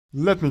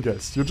Let me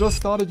guess, you just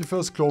started your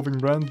first clothing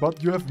brand,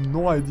 but you have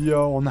no idea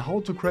on how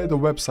to create a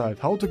website,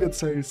 how to get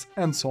sales,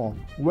 and so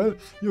on. Well,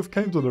 you've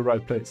came to the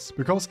right place,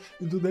 because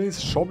in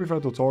today's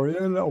Shopify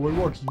tutorial I will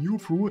walk you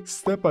through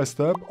step by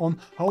step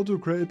on how to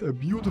create a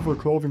beautiful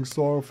clothing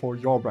store for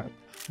your brand.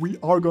 We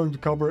are going to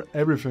cover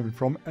everything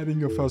from adding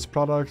your first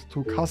product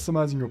to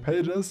customizing your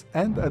pages,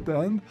 and at the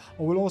end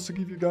I will also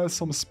give you guys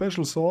some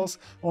special sauce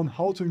on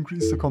how to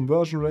increase the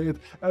conversion rate,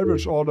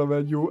 average order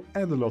value,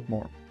 and a lot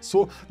more.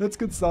 So let's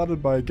get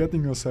started by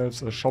getting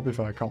yourselves a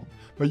Shopify account.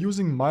 By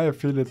using my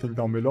affiliate link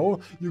down below,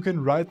 you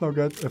can right now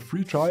get a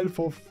free trial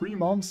for 3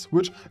 months,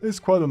 which is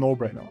quite a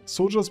no-brainer.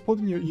 So just put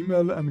in your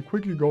email and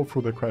quickly go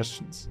through the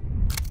questions.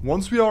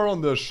 Once we are on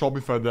the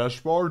Shopify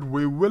dashboard,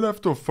 we will have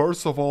to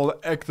first of all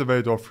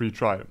activate our free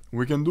trial.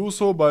 We can do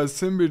so by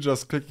simply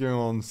just clicking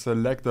on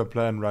select a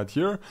plan right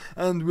here,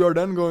 and we are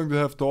then going to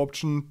have the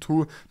option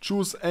to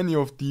choose any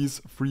of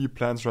these free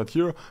plans right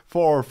here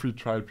for our free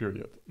trial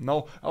period.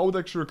 Now, I would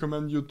actually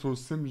recommend you to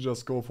simply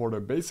just go for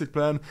the basic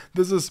plan.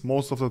 This is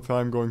most of the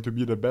time going to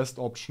be the best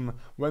option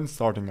when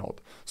starting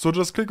out. So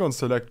just click on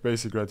select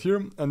basic right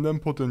here and then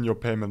put in your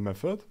payment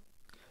method.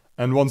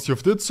 And once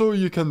you've did so,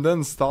 you can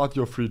then start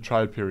your free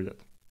trial period.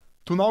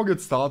 To now get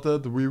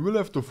started, we will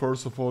have to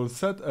first of all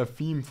set a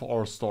theme for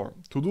our store.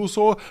 To do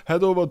so,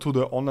 head over to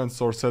the online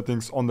store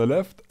settings on the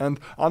left,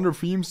 and under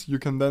themes you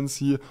can then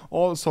see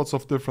all sorts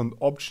of different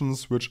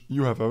options which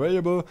you have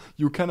available.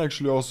 You can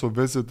actually also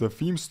visit the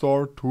theme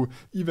store to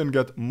even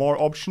get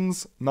more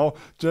options. Now,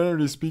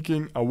 generally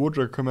speaking, I would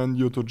recommend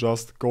you to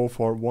just go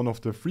for one of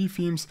the free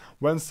themes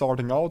when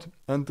starting out,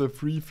 and the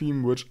free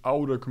theme which I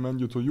would recommend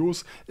you to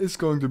use is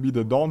going to be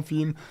the Dawn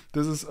theme.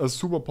 This is a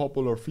super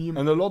popular theme,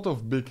 and a lot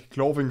of big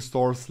clothing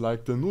stores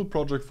like the Nude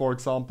Project, for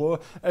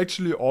example,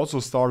 actually also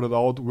started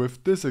out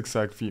with this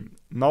exact theme.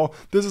 Now,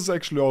 this is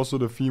actually also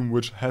the theme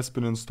which has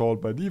been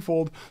installed by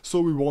default,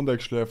 so we won't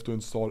actually have to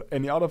install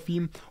any other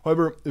theme.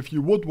 However, if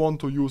you would want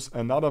to use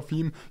another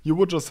theme, you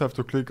would just have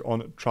to click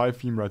on Try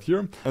Theme right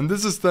here, and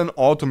this is then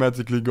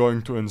automatically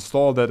going to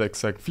install that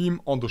exact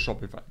theme onto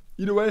Shopify.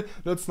 Either way,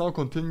 let's now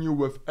continue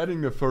with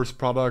adding the first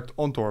product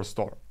onto our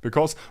store.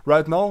 Because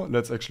right now,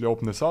 let's actually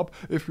open this up.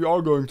 If we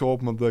are going to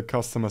open the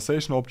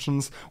customization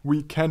options,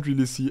 we can't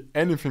really see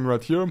anything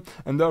right here,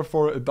 and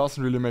therefore it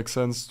doesn't really make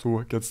sense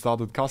to get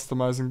started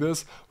customizing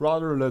this.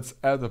 Rather, let's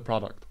add a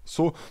product.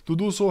 So to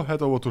do so,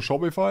 head over to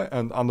Shopify,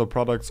 and under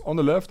products on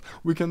the left,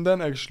 we can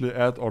then actually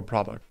add our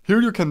product.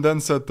 Here you can then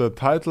set the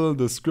title,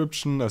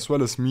 description, as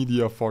well as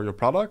media for your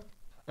product.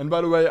 And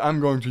by the way,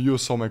 I'm going to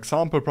use some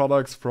example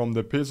products from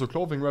the Peso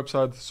clothing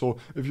website, so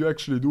if you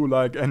actually do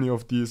like any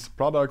of these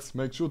products,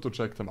 make sure to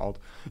check them out.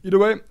 Either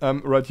way,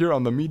 right here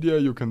under media,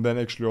 you can then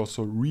actually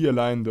also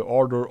realign the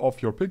order of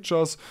your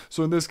pictures.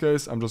 So in this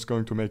case, I'm just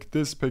going to make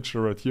this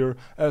picture right here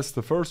as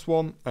the first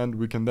one, and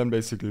we can then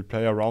basically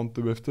play around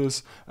with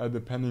this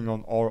depending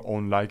on our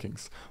own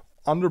likings.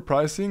 Under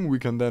pricing, we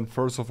can then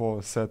first of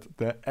all set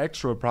the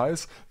actual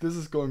price. This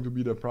is going to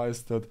be the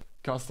price that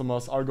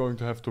customers are going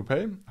to have to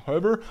pay.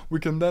 However, we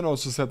can then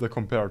also set the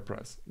compared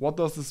price. What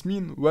does this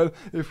mean? Well,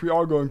 if we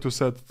are going to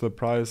set the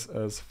price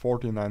as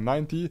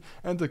 $49.90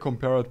 and the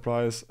compared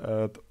price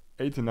at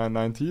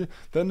 $89.90,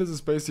 then this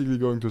is basically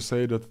going to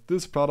say that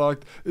this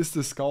product is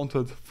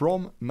discounted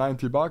from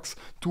 $90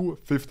 to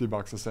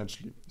 $50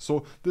 essentially.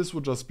 So this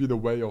would just be the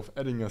way of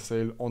adding a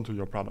sale onto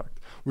your product.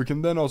 We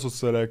can then also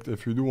select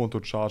if you do want to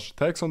charge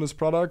tax on this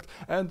product,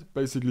 and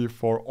basically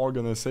for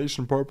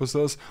organization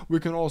purposes,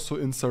 we can also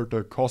insert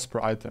the cost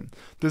per item.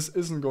 This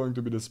isn't going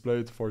to be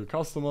displayed for your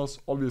customers.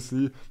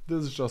 Obviously,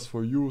 this is just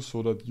for you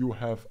so that you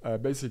have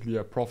basically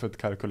a profit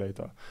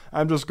calculator.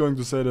 I'm just going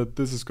to say that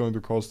this is going to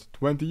cost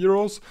 20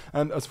 euros.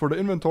 And as for the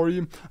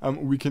inventory,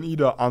 we can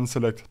either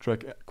unselect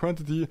track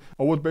quantity.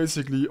 I would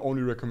basically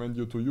only recommend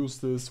you to use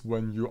this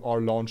when you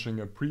are launching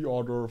a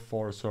pre-order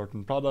for a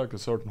certain product, a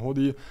certain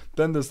hoodie.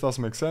 Then this does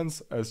make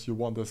sense as you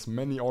want as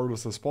many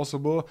orders as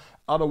possible.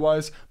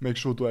 Otherwise, make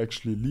sure to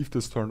actually leave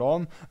this turned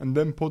on and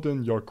then put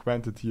in your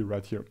quantity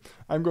right here.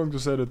 I'm going to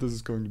say that this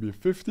is going to be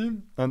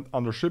 50, and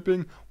under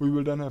shipping, we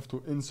will then have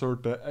to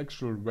insert the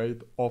actual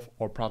weight of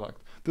our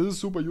product. This is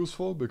super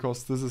useful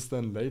because this is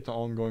then later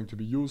on going to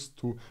be used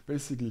to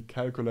basically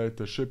calculate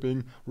the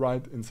shipping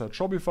right inside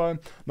Shopify.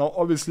 Now,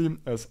 obviously,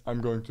 as I'm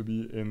going to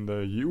be in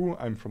the EU,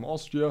 I'm from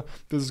Austria,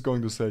 this is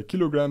going to say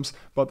kilograms,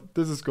 but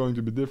this is going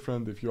to be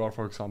different if you are,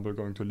 for example,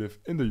 going to live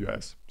in the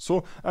US.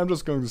 So I'm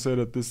just going to say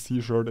that this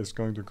t-shirt is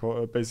going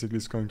to basically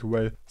is going to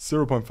weigh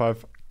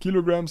 0.5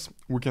 kilograms.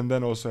 We can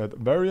then also add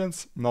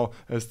variants. Now,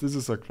 as this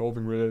is a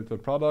clothing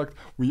related product,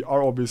 we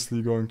are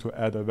obviously going to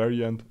add a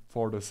variant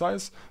for the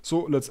size.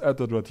 So let's add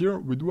that right here.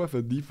 We do have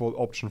a default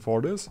option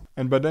for this.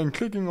 And by then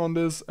clicking on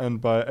this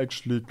and by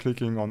actually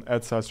clicking on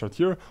add size right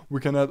here, we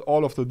can add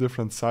all of the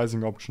different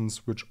sizing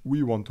options which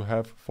we want to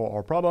have for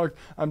our product.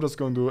 I'm just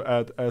going to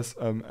add S,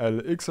 M, L,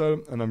 XL,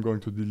 and I'm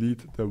going to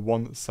delete the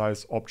one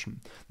size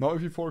option. Now,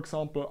 if you, for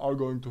example, are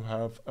going to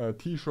have a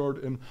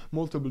t-shirt in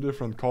multiple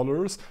different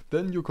colors,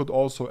 then you could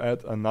also also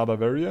add another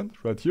variant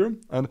right here.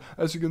 And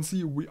as you can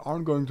see, we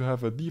aren't going to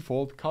have a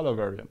default color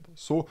variant.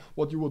 So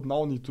what you would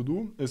now need to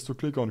do is to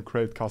click on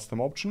create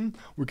custom option.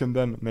 We can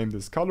then name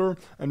this color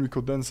and we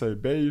could then say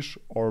beige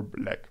or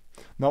black.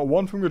 Now,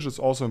 one thing which is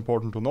also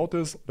important to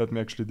notice, let me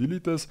actually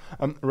delete this,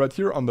 right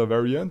here on the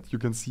variant, you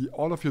can see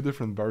all of your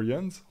different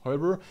variants.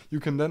 However, you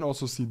can then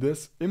also see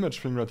this image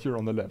thing right here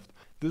on the left.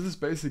 This is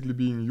basically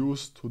being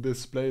used to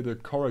display the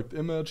correct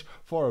image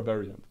for a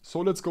variant. So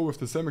let's go with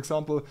the same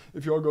example.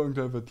 If you are going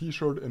to have a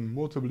t-shirt in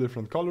multiple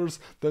different colors,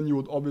 then you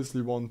would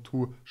obviously want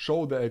to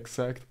show the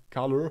exact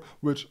color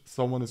which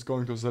someone is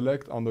going to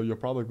select under your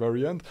product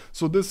variant.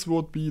 So this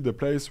would be the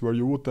place where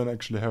you would then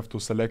actually have to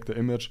select the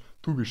image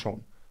to be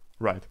shown.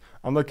 Right,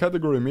 under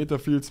category meta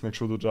fields, make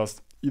sure to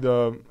just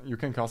either you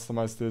can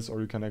customize this or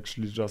you can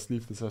actually just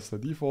leave this as the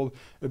default.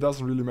 It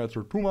doesn't really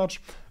matter too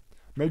much.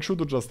 Make sure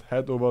to just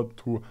head over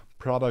to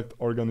product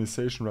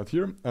organization right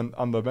here and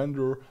under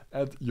vendor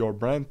add your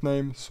brand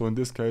name. So in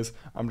this case,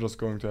 I'm just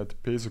going to add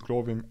Peso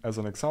Clothing as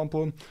an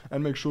example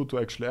and make sure to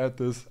actually add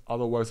this.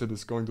 Otherwise it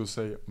is going to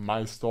say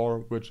my store,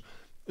 which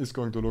is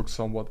going to look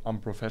somewhat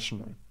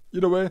unprofessional.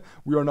 Either way,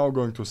 we are now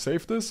going to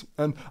save this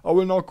and I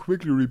will now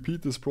quickly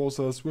repeat this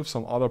process with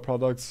some other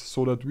products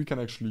so that we can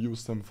actually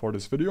use them for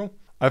this video.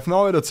 I've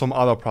now added some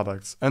other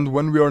products and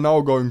when we are now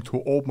going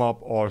to open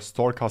up our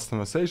store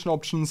customization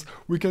options,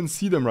 we can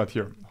see them right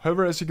here.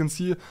 However, as you can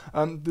see,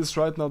 this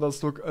right now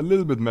does look a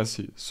little bit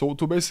messy. So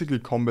to basically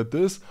combat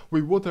this,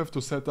 we would have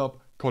to set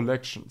up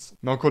collections.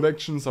 Now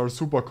collections are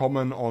super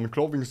common on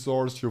clothing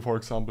stores. You for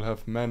example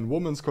have men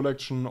women's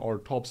collection or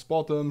tops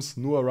bottoms,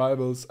 new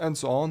arrivals and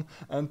so on.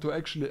 And to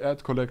actually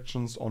add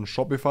collections on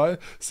Shopify,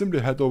 simply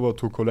head over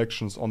to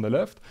collections on the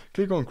left,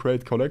 click on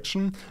create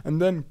collection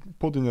and then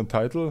put in your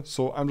title.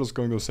 So I'm just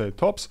going to say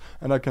tops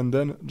and I can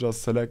then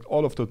just select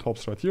all of the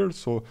tops right here.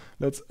 So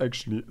let's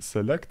actually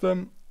select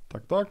them,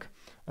 tuck,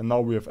 and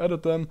now we have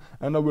added them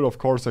and I will of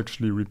course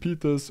actually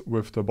repeat this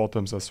with the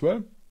bottoms as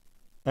well.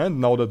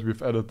 And now that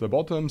we've added the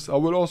bottoms, I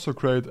will also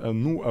create a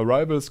new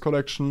arrivals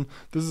collection.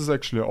 This is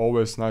actually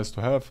always nice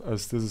to have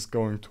as this is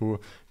going to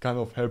kind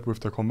of help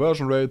with the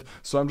conversion rate.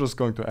 So I'm just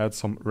going to add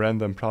some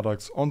random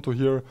products onto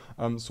here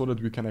so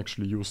that we can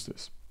actually use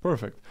this.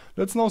 Perfect.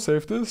 Let's now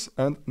save this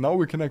and now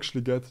we can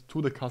actually get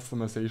to the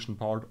customization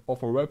part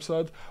of our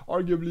website,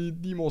 arguably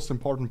the most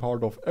important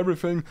part of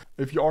everything.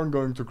 If you aren't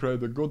going to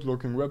create a good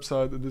looking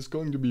website, it is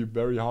going to be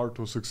very hard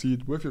to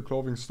succeed with your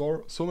clothing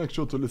store, so make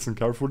sure to listen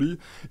carefully.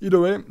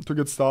 Either way, to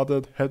get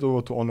started, head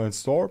over to online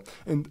store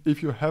and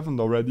if you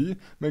haven't already,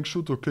 make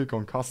sure to click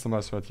on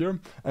customize right here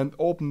and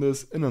open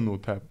this in a new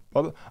tab.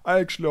 But I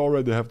actually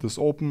already have this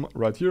open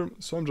right here,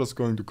 so I'm just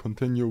going to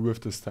continue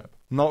with this tab.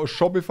 Now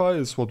Shopify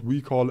is what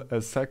we call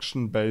a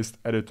section-based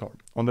editor.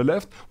 On the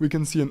left, we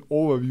can see an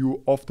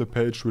overview of the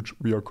page which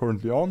we are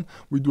currently on.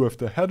 We do have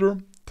the header,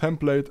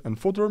 template and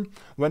footer.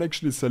 When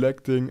actually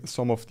selecting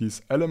some of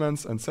these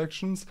elements and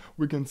sections,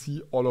 we can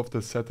see all of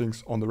the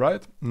settings on the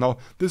right. Now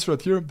this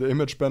right here, the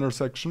image banner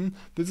section,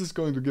 this is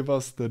going to give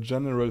us the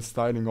general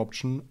styling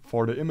option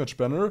for the image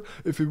banner.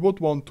 If we would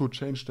want to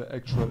change the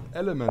actual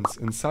elements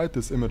inside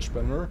this image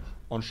banner,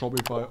 on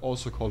Shopify,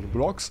 also called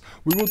blocks,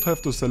 we would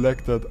have to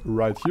select that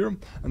right here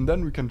and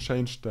then we can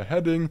change the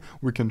heading,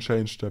 we can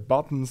change the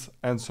buttons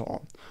and so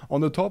on.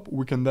 On the top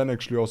we can then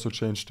actually also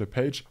change the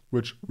page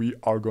which we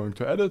are going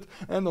to edit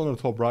and on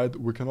the top right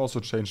we can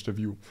also change the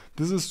view.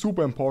 This is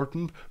super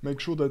important. Make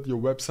sure that your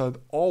website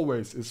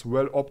always is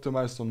well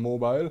optimized on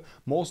mobile.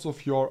 Most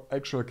of your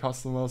actual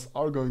customers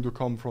are going to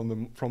come from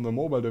the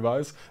mobile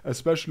device,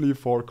 especially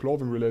for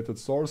clothing related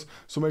stores,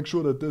 so make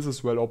sure that this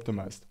is well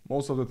optimized.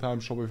 Most of the time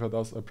Shopify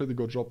does a pretty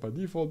good job by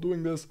default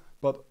doing this,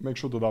 but make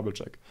sure to double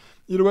check.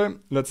 Either way,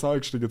 let's now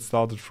actually get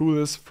started through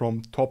this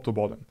from top to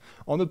bottom.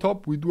 On the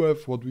top, we do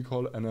have what we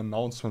call an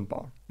announcement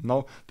bar.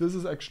 Now, this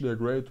is actually a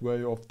great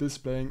way of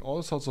displaying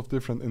all sorts of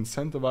different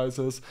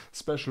incentivizers,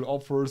 special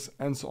offers,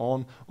 and so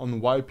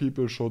on why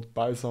people should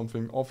buy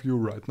something of you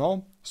right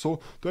now.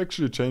 So to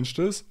actually change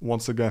this,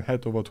 once again,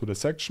 head over to the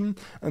section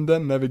and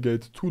then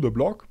navigate to the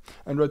blog.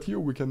 And right here,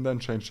 we can then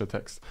change the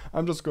text.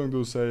 I'm just going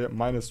to say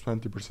minus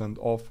 20%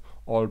 off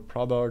all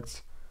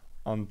products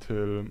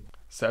until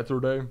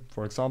Saturday,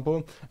 for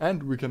example,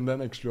 and we can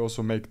then actually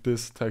also make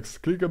this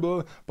text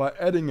clickable by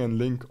adding a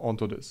link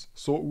onto this.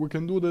 So we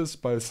can do this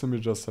by simply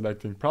just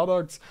selecting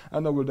products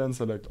and I will then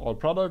select all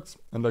products,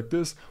 and like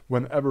this,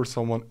 whenever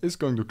someone is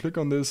going to click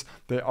on this,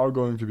 they are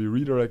going to be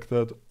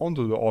redirected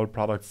onto the all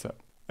products tab.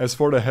 As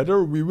for the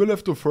header, we will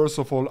have to first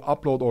of all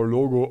upload our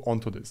logo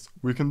onto this.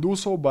 We can do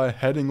so by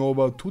heading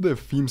over to the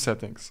theme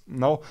settings.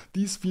 Now,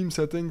 these theme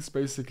settings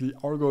basically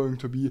are going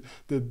to be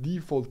the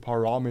default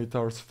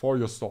parameters for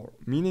your store,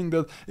 meaning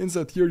that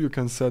inside here you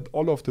can set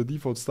all of the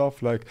default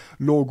stuff like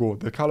logo,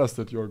 the colors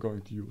that you're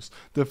going to use,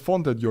 the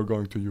font that you're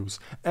going to use,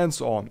 and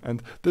so on.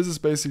 And this is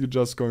basically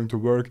just going to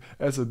work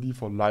as a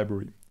default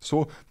library.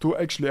 So to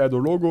actually add a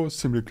logo,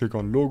 simply click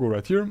on logo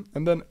right here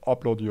and then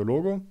upload your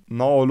logo.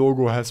 Now our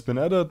logo has been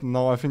added.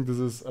 Now I think this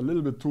is a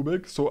little bit too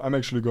big, so I'm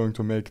actually going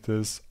to make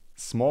this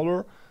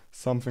smaller.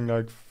 something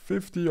like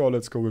 50, or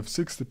let's go with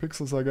 60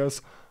 pixels, I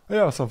guess.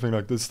 Yeah, something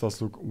like this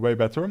does look way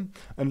better.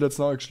 And let's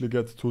now actually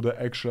get to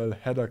the actual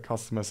header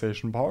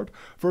customization part.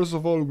 First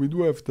of all, we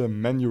do have the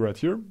menu right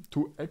here.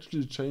 To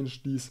actually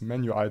change these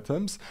menu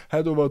items,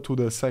 head over to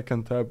the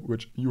second tab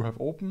which you have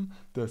open,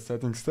 the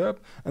settings tab,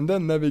 and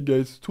then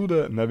navigate to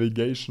the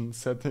navigation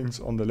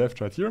settings on the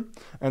left right here.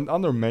 And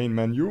under main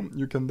menu,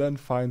 you can then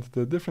find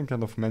the different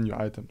kind of menu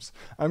items.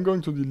 I'm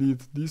going to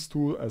delete these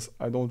two as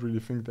I don't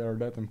really think they are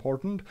that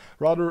important.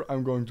 Rather,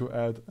 I'm going to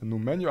add a new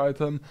menu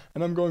item,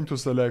 and I'm going to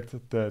select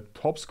the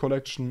tops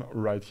collection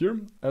right here,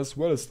 as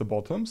well as the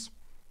bottoms.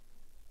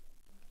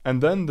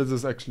 And then, this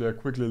is actually a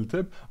quick little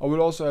tip, I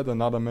will also add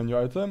another menu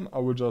item. I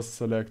will just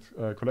select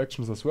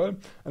collections as well,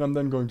 and I'm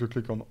then going to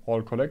click on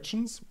all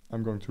collections.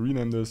 I'm going to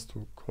rename this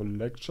to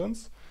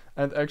collections.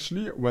 And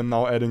actually, when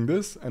now adding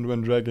this and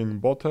when dragging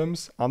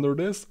bottoms under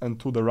this and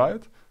to the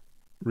right,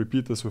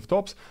 repeat this with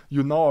tops,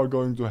 you now are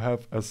going to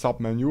have a sub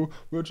menu,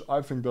 which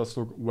I think does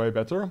look way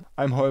better.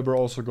 I'm however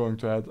also going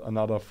to add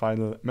another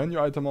final menu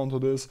item onto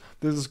this.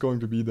 This is going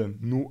to be the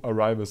new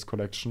arrivals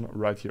collection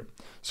right here.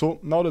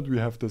 So now that we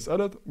have this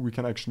added, we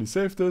can actually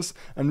save this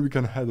and we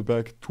can head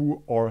back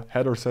to our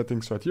header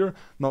settings right here.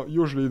 Now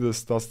usually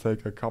this does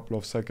take a couple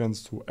of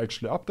seconds to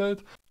actually update.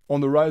 On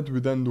the right, we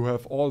then do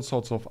have all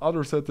sorts of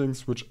other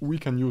settings which we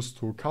can use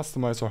to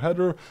customize our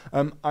header.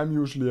 I'm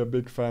usually a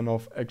big fan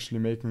of actually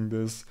making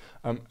this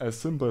as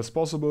simple as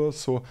possible,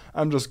 so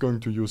I'm just going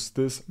to use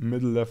this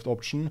middle left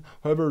option.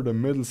 However, the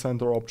middle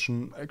center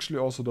option actually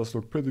also does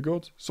look pretty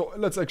good, so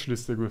let's actually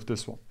stick with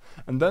this one.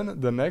 And then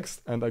the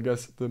next, and I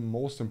guess the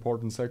most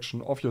important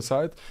section of your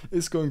site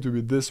is going to be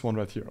this one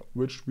right here,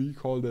 which we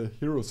call the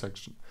hero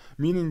section.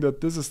 Meaning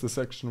that this is the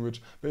section which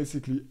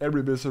basically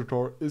every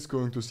visitor is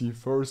going to see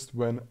first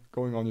when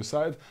going on your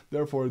site.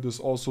 Therefore, it is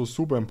also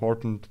super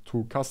important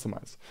to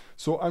customize.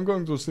 So I'm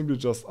going to simply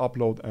just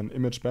upload an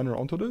image banner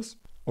onto this.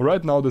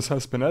 Alright, now this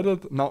has been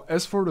added. Now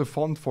as for the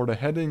font for the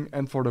heading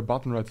and for the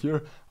button right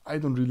here, I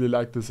don't really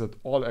like this at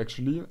all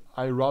actually.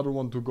 I rather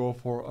want to go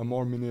for a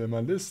more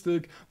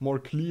minimalistic, more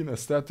clean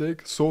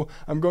aesthetic. So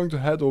I'm going to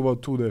head over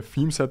to the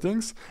theme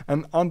settings,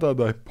 and under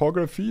the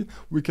typography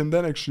we can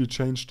then actually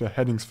change the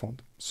headings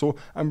font. So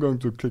I'm going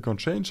to click on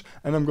change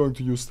and I'm going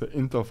to use the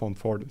Inter font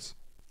for this.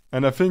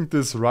 And I think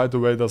this right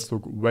away does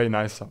look way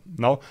nicer.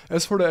 Now,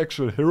 as for the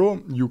actual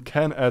hero, you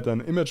can add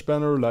an image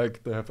banner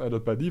like they have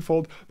added by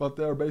default, but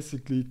there are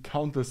basically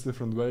countless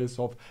different ways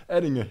of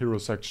adding a hero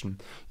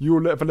section.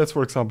 Let's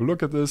for example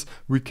look at this.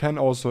 We can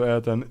also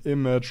add an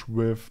image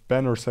with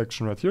banner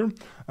section right here.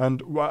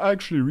 And I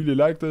actually really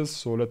like this,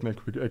 so let me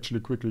actually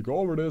quickly go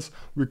over this.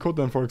 We could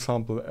then for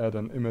example add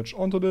an image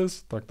onto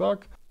this,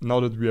 tuck. Now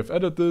that we have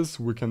added this,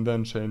 we can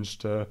then change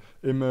the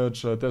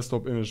image,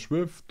 desktop image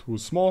width to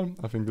small.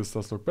 I think this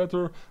does look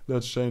better.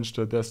 Let's change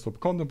the desktop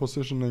content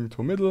positioning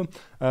to middle.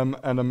 And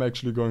I'm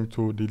actually going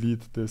to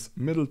delete this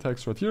middle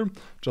text right here,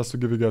 just to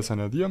give you guys an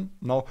idea.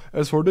 Now,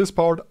 as for this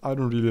part, I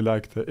don't really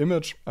like the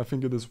image. I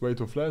think it is way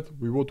too flat.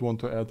 We would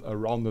want to add a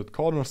rounded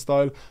corner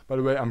style. By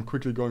the way, I'm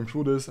quickly going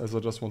through this as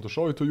I just want to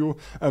show it to you.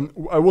 And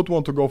I would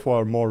want to go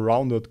for a more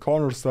rounded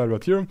corner style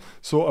right here.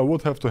 So I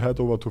would have to head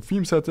over to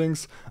theme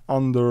settings.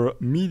 Under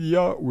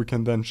media, we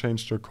can then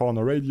change the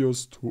corner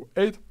radius to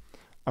 8.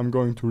 I'm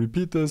going to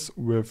repeat this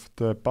with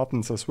the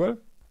buttons as well.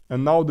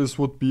 And now this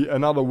would be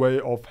another way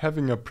of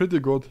having a pretty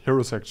good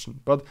hero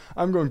section, but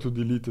I'm going to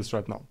delete this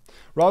right now.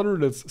 Rather,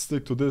 let's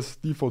stick to this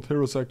default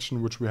hero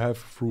section which we have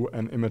through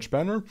an image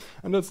banner,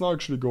 and let's now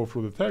actually go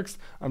through the text.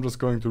 I'm just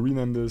going to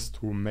rename this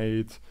to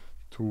made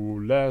to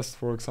last,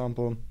 for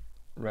example.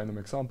 Random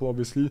example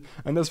obviously.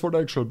 And as for the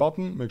actual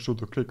button, make sure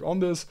to click on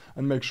this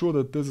and make sure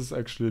that this is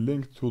actually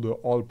linked to the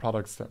all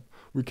products tab.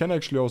 We can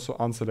actually also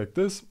unselect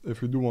this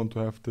if we do want to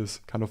have this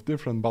kind of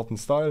different button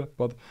style,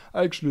 but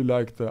I actually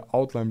like the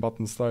outline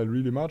button style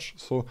really much,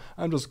 so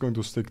I'm just going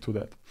to stick to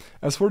that.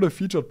 As for the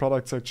featured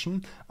product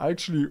section, I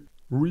actually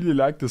really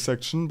like this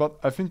section, but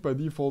I think by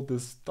default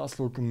this does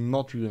look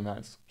not really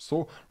nice.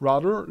 So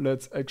rather,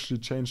 let's actually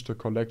change the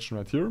collection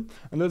right here,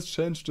 and let's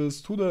change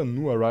this to the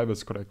new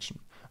arrivals collection.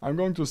 I'm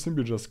going to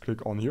simply just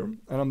click on here,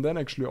 and I'm then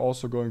actually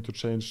also going to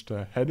change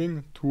the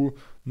heading to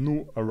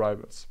new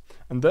arrivals.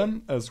 And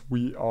then, as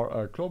we are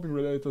a clothing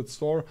related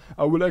store,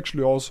 I will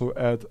actually also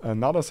add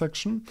another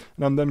section,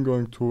 and I'm then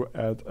going to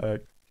add a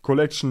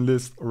collection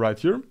list right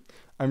here.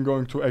 I'm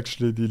going to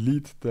actually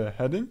delete the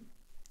heading.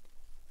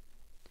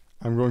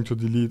 I'm going to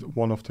delete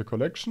one of the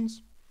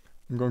collections.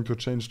 I'm going to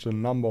change the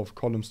number of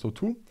columns to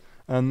 2.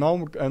 And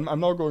I'm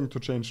now going to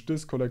change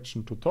this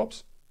collection to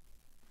tops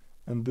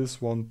and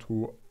this one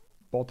to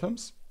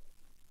bottoms.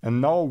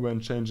 And now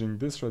when changing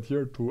this right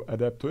here to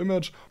adapt to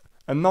image,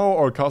 and now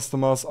our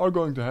customers are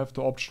going to have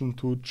the option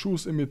to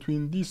choose in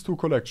between these two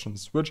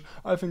collections, which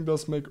I think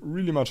does make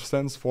really much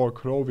sense for a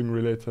clothing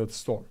related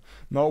store.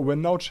 Now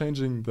when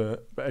changing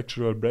the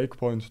actual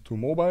breakpoint to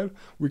mobile,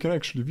 we can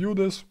actually view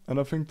this, and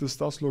I think this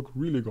does look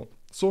really good.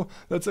 So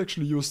let's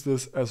actually use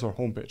this as our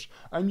homepage.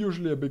 I'm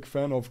usually a big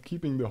fan of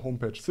keeping the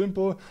homepage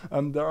simple,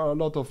 and there are a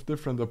lot of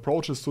different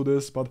approaches to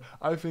this, but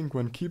I think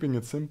when keeping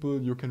it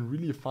simple, you can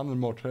really funnel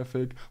more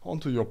traffic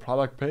onto your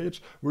product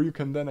page, where you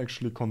can then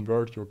actually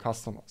convert your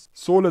customers.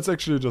 So let's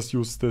actually just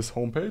use this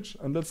homepage,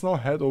 and let's now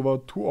head over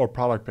to our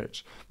product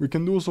page. We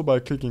can do so by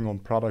clicking on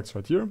products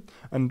right here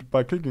and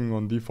by clicking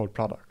on default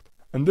product.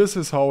 And this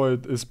is how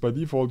it is by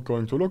default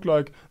going to look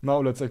like. Now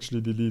let's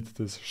actually delete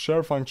this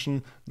share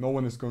function. No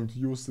one is going to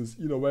use this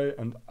either way,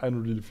 and I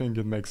don't really think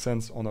it makes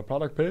sense on a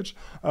product page.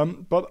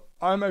 But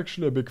I'm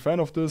actually a big fan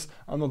of this.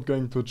 I'm not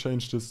going to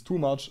change this too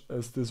much,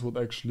 as this would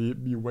actually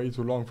be way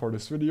too long for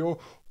this video.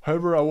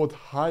 However, I would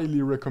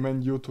highly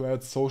recommend you to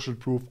add social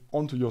proof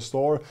onto your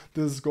store.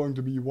 This is going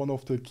to be one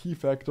of the key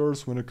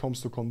factors when it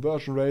comes to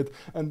conversion rate,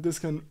 and this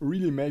can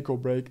really make or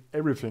break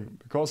everything,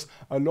 because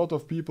a lot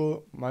of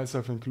people,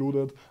 myself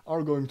included,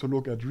 are going to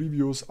look at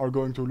reviews, are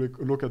going to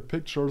look at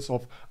pictures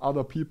of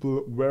other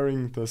people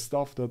wearing the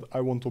stuff that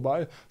I want to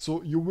buy.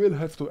 So you will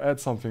have to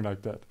add something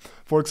like that.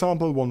 For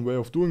example, one way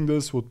of doing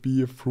this would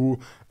be through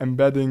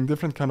embedding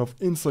different kind of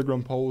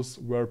Instagram posts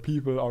where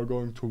people are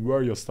going to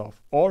wear your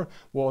stuff. Or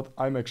what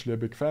I'm actually a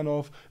big fan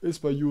of is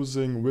by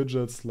using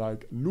widgets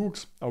like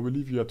Looks. I will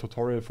leave you a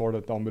tutorial for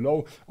that down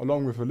below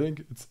along with a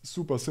link. It's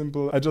super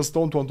simple. I just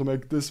don't want to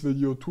make this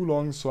video too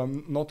long, so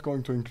I'm not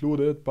going to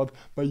include it, but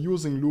by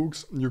using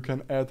Looks you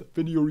can add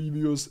video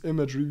reviews,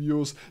 image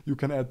reviews, you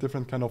can add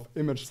different kind of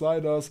image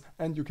sliders,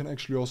 and you can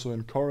actually also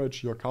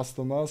encourage your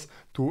customers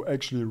to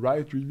actually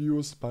write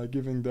reviews by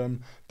giving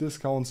them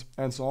discounts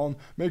and so on.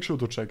 Make sure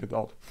to check it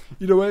out.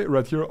 Either way,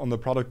 right here on the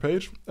product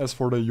page, as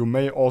for the you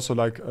may also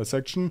like a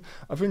section,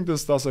 I think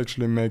this does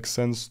actually make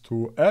sense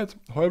to add.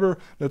 However,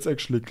 let's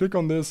actually click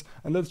on this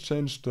and let's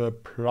change the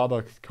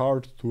product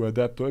card to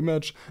adapt to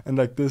image, and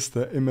like this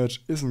the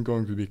image isn't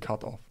going to be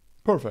cut off.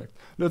 Perfect.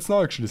 Let's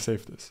now actually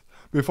save this.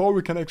 Before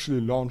we can actually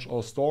launch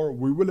our store,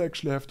 we will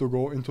actually have to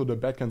go into the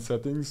backend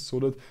settings so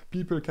that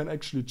people can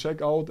actually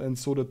check out and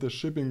so that the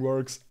shipping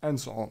works and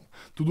so on.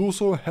 To do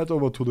so, head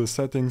over to the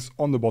settings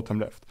on the bottom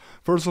left.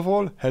 First of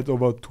all, head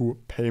over to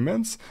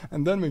payments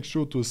and then make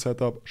sure to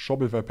set up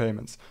Shopify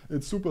payments.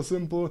 It's super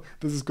simple.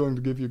 This is going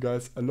to give you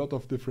guys a lot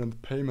of different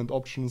payment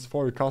options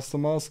for your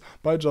customers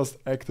by just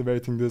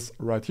activating this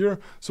right here.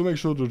 So make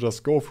sure to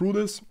just go through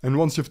this. And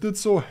once you've did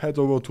so, head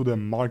over to the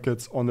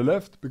markets on the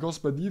left, because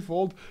by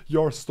default,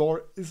 your store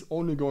is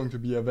only going to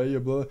be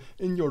available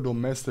in your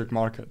domestic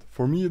market.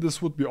 For me,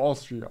 this would be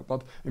Austria,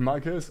 but in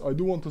my case, I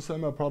do want to sell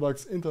my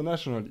products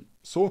internationally.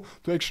 So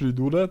to actually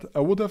do that,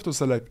 I would have to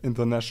select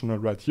international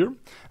right here,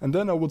 and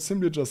then I would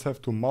simply just have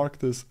to mark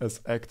this as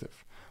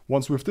active.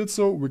 Once we've did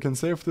so, we can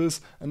save this,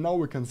 and now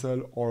we can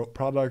sell our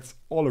products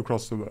all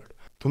across the world.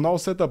 To now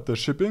set up the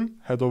shipping,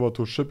 head over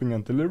to shipping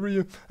and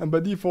delivery, and by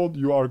default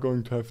you are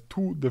going to have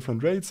two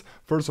different rates.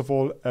 First of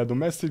all, a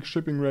domestic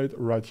shipping rate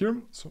right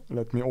here. So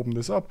let me open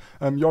this up.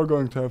 You're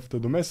going to have the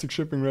domestic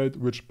shipping rate,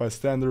 which by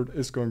standard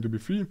is going to be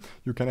free.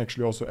 You can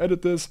actually also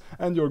edit this,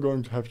 and you're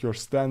going to have your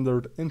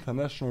standard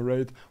international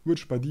rate,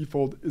 which by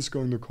default is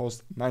going to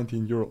cost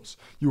 19 euros.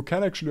 You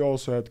can actually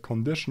also add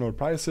conditional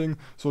pricing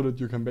so that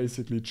you can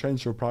basically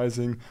change your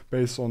pricing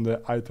based on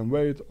the item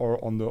weight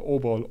or on the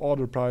overall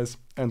order price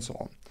and so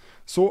on.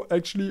 So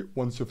actually,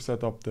 once you've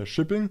set up the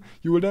shipping,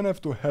 you will then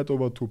have to head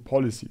over to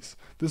policies.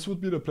 This would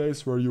be the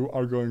place where you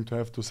are going to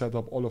have to set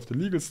up all of the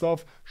legal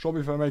stuff.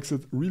 Shopify makes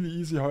it really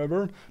easy,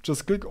 however.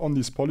 Just click on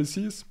these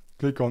policies,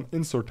 click on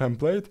insert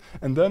template,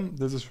 and then,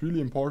 this is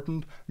really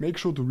important, make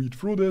sure to read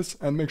through this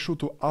and make sure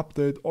to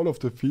update all of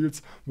the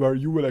fields where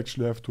you will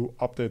actually have to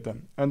update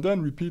them. And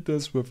then repeat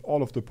this with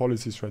all of the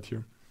policies right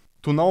here.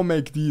 To now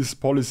make these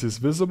policies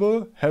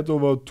visible, head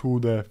over to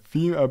the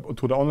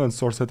online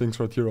store settings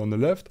right here on the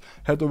left,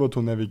 head over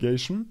to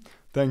navigation,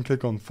 then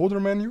click on footer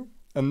menu,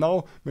 and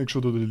now make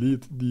sure to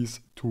delete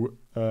these two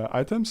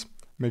items,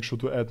 make sure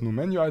to add new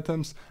menu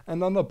items,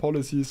 and under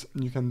policies,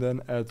 you can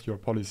then add your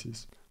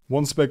policies.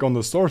 Once back on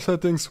the store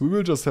settings, we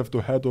will just have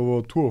to head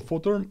over to a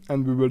footer,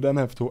 and we will then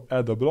have to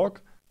add a block,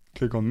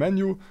 click on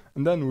menu,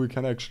 and then we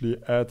can actually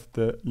add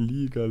the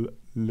legal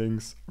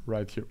links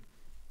right here.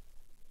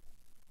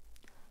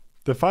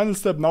 The final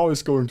step now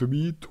is going to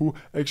be to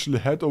actually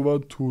head over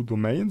to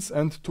domains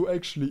and to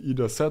actually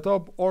either set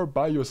up or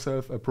buy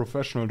yourself a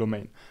professional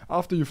domain.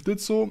 After you've did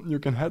so, you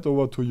can head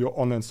over to your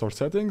online store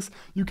settings,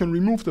 you can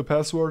remove the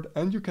password,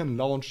 and you can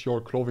launch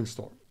your clothing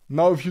store.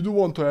 Now, if you do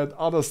want to add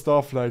other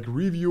stuff like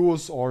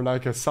reviews or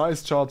like a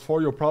size chart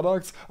for your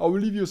products, I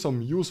will leave you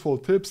some useful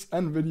tips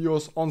and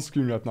videos on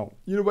screen right now.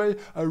 Either way,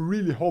 I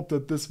really hope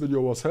that this video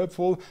was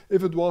helpful.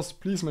 If it was,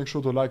 please make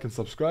sure to like and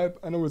subscribe,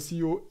 and I will see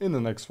you in the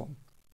next one.